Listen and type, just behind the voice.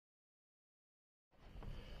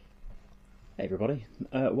Hey everybody,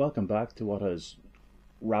 welcome back to what has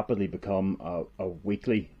rapidly become a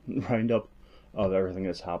weekly roundup of everything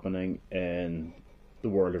that's happening in the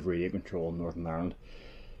world of radio control in Northern Ireland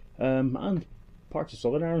and parts of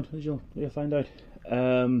Southern Ireland, as you'll find out.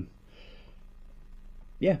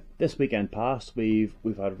 Yeah, this weekend past we've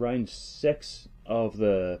had round 6 of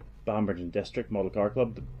the Banbridge District Model Car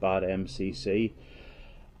Club, the BAD MCC,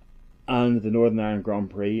 and the Northern Ireland Grand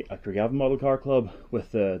Prix at Craigavon Model Car Club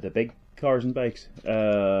with the big cars and bikes.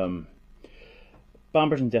 Banbridge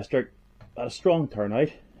District had a strong turnout,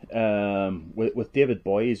 with David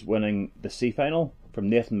Boys winning the C final from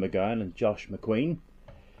Nathan McGowan and Josh McQueen.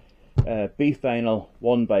 B final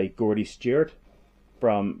won by Gordy Stewart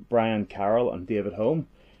from Brian Carroll and David Home.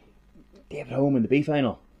 David Home in the B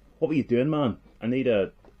final. What were you doing, man? I need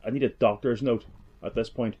a doctor's note at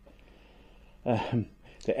this point. The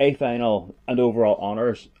A final and overall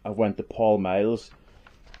honours have went to Paul Miles,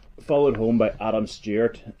 followed home by Adam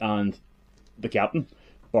Stewart and the captain,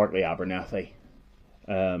 Bartley Abernethy.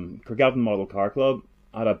 Craigavon Model Car Club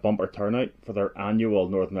had a bumper turnout for their annual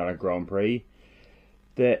Northern Ireland Grand Prix.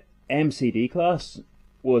 The MCD class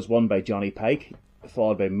was won by Johnny Pike,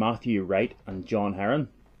 followed by Matthew Wright and John Heron.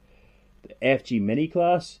 The FG Mini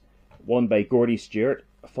class won by Gordy Stewart,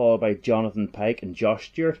 followed by Jonathan Pike and Josh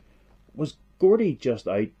Stewart. Was Gordy just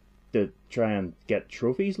out to try and get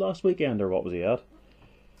trophies last weekend, or what was he at?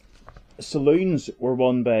 Saloons were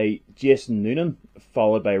won by Jason Noonan,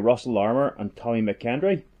 followed by Russell Armour and Tommy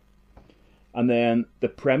McKendry. And then the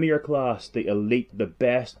Premier class, the elite, the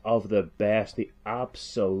best of the best, the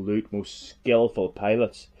absolute most skillful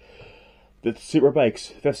pilots, the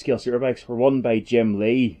superbikes, 5th scale superbikes, were won by Jim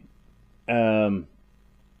Lee. Is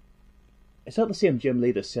that the same Jim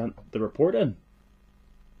Lee that sent the report in?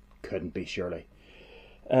 Couldn't be, surely.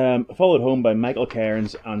 Followed home by Michael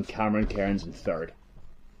Cairns and Cameron Cairns in 3rd.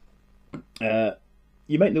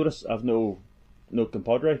 You might notice I've no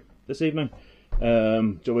compadre this evening.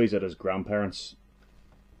 Joey's at his grandparents',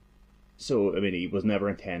 so I mean he was never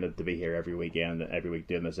intended to be here every weekend, every week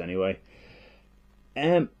doing this anyway.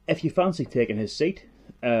 If you fancy taking his seat,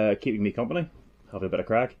 keeping me company, having a bit of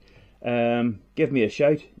crack, give me a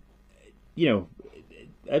shout. You know,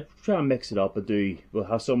 I'd try and mix it up and we'll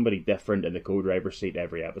have somebody different in the co-driver's seat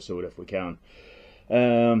every episode if we can.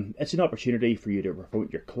 It's an opportunity for you to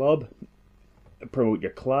promote your club, promote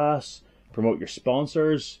your class, promote your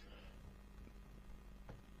sponsors,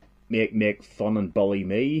 make fun and bully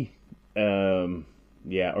me,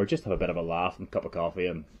 yeah, or just have a bit of a laugh and a cup of coffee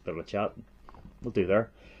and a bit of a chat. We'll do there.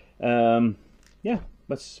 Yeah,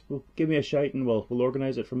 we'll give me a shout and we'll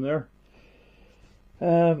organise it from there.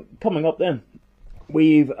 Coming up then,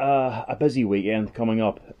 we've a busy weekend coming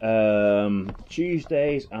up.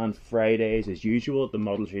 Tuesdays and Fridays as usual at the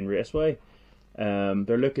Model Train Raceway.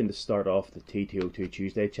 They're looking to start off the TT02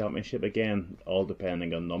 Tuesday Championship again, all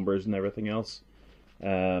depending on numbers and everything else.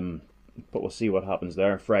 But we'll see what happens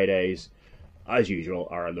there. Fridays, as usual,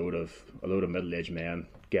 are a load of middle-aged men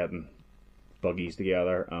getting buggies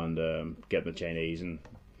together and getting the Chinese and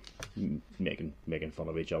making fun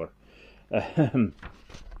of each other.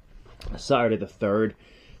 Saturday the 3rd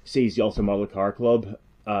sees the Ulster Model Car Club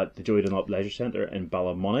at the Joey Dunlop Leisure Centre in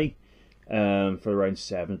Ballymoney for round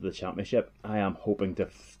 7 of the championship. I am hoping to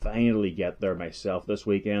finally get there myself this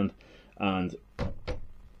weekend and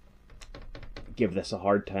give this a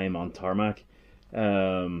hard time on tarmac. There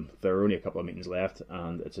are only a couple of meetings left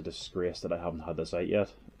and it's a disgrace that I haven't had this out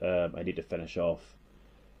yet. I need to finish off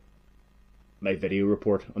my video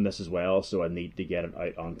report on this as well, so I need to get it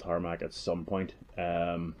out on tarmac at some point.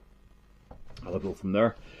 I'll go from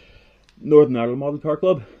there. Northern Ireland Model Car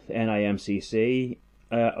Club, the NIMCC,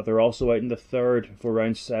 they're also out in the 3rd for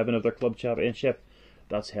round 7 of their club championship.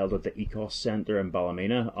 That's held at the Ecos Centre in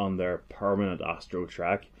Ballymena on their permanent Astro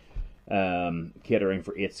track, catering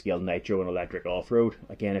for 8 scale nitro and electric off-road.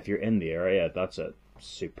 Again, if you're in the area, that's a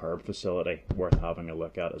superb facility worth having a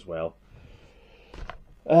look at as well.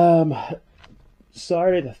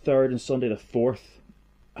 Saturday the 3rd and Sunday the 4th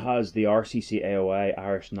has the RCC AOI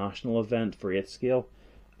Irish National event for 8 scale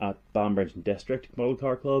at Banbridge District Model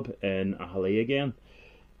Car Club in Ahali again.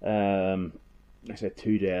 It's a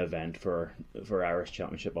 2-day event for Irish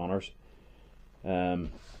Championship honours.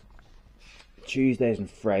 Tuesdays and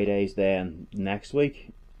Fridays then next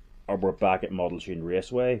week we're back at Model Train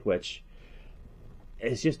Raceway, which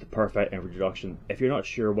is just the perfect introduction. If you're not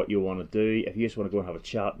sure what you want to do, if you just want to go and have a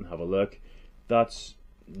chat and have a look, that's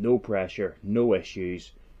no pressure, no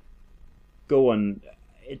issues. Go, and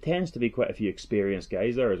it tends to be quite a few experienced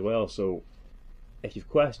guys there as well, so if you've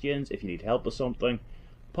questions, if you need help with something,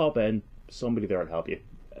 pop in, somebody there will help you.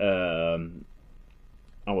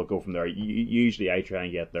 and we'll go from there. Usually I try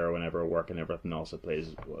and get there whenever work and everything else it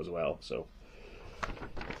plays as well. So,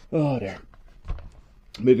 oh dear.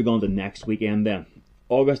 Moving on to next weekend then.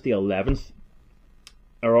 August the 11th,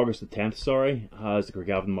 or August the 10th, sorry, has the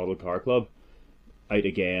Craigavon Model Car Club out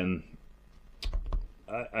again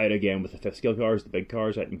with the 5th scale cars, the big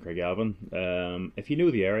cars out in Craigavon. If you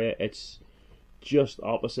know the area, it's just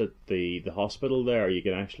opposite the hospital there. You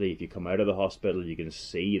can actually, if you come out of the hospital, you can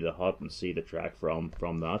see the hut and see the track from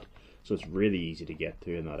that. So it's really easy to get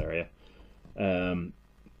to in that area.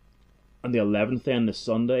 On the 11th then, the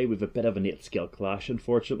Sunday, we've a bit of an 8th scale clash,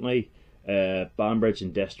 unfortunately. Banbridge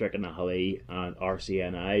and District and Ahali and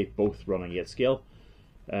RCNI both running 8th scale.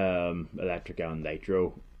 Electric and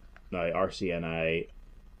Nitro. Now RCNI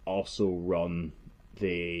also run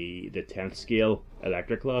the 10th scale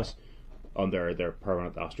electric class on their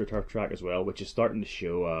permanent AstroTurf track as well, which is starting to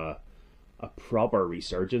show a proper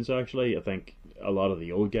resurgence actually. I think a lot of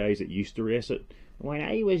the old guys that used to race it when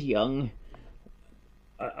I was young,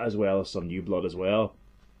 as well as some new blood as well,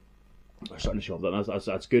 are starting to show up.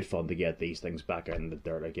 That's good fun to get these things back out in the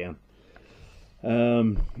dirt again.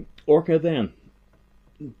 Orca then,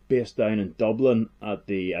 based down in Dublin at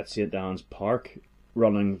St Anne's Park,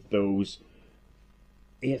 running those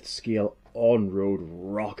 8th scale on-road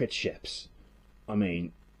rocket ships. I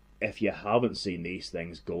mean, if you haven't seen these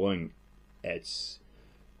things going, it's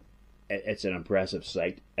an impressive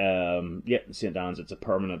sight. Yeah, St Anne's, it's a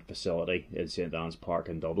permanent facility in St Anne's Park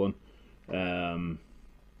in Dublin.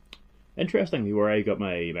 Interestingly, where I got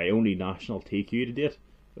my only national TQ to date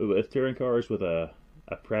with touring cars, with a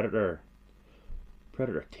Predator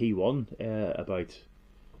T1 about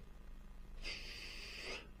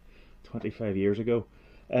 25 years ago.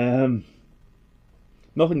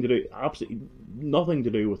 Nothing to do, absolutely nothing to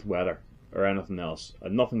do with weather or anything else,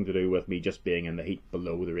 and nothing to do with me just being in the heat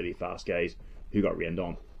below the really fast guys who got rained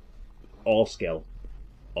on. All skill,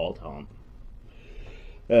 all talent.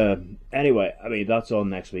 Anyway, I mean, that's on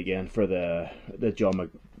next weekend for the John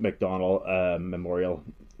McDonnell Memorial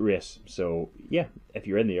Race. So yeah, if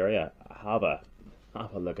you're in the area, have a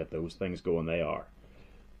look at those things going. They are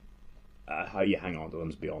how you hang on to them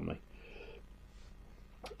is beyond me.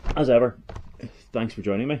 As ever, thanks for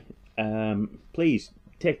joining me. Please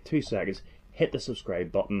take 2 seconds, hit the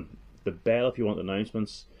subscribe button, the bell if you want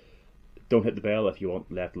announcements. Don't hit the bell if you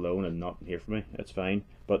want left alone and not hear from me. It's fine,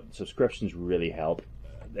 but subscriptions really help.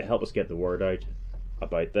 They help us get the word out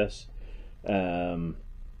about this. Help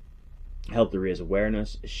to raise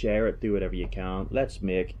awareness. Share it. Do whatever you can. Let's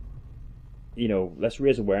raise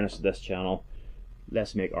awareness of this channel.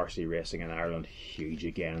 Let's make RC racing in Ireland huge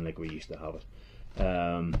again, like we used to have it.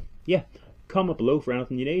 Yeah, comment below for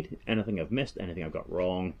anything you need, anything I've missed, anything I've got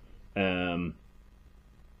wrong. You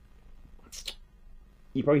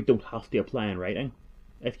probably don't have to apply in writing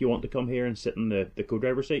if you want to come here and sit in the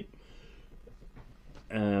co-driver seat.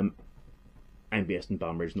 I'm based in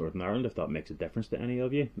Banbridge, Northern Ireland, if that makes a difference to any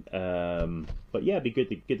of you. But yeah, it'd be good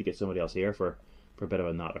to get somebody else here for a bit of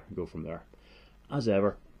a natter and go from there. As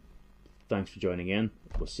ever, thanks for joining in.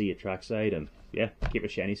 We'll see you trackside, and yeah, keep a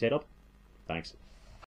shiny setup. Thanks.